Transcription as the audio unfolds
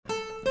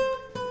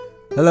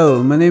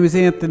Hello, my name is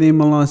Anthony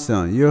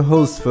Melanson, your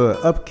host for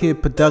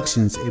Upkid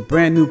Productions, a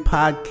brand new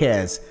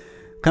podcast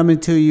coming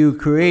to you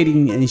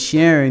creating and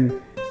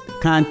sharing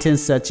content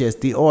such as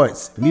the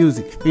arts,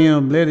 music,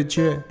 film,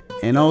 literature,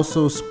 and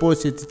also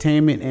sports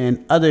entertainment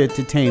and other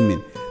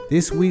entertainment.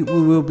 This week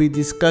we will be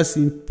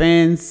discussing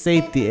fan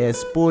safety at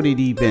sporting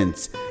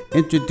events,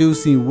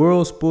 introducing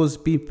World Sports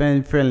Be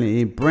Fan Friendly,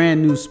 a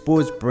brand new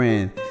sports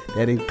brand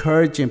that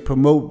encourage and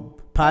promote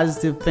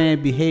positive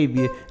fan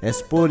behavior at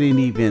sporting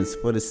events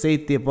for the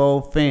safety of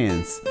all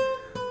fans.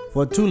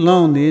 For too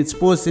long, the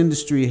sports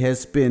industry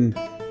has been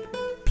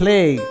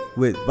plagued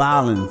with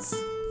violence,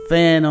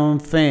 fan on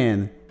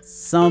fan,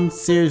 some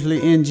seriously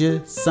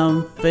injured,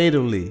 some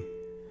fatally.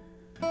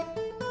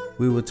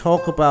 We will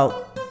talk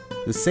about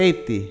the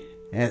safety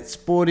at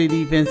sporting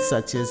events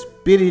such as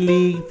Biddy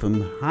League,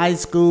 from high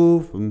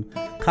school, from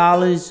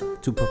college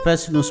to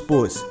professional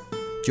sports.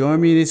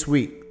 Join me this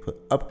week for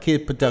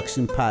Upkid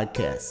Production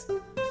Podcast.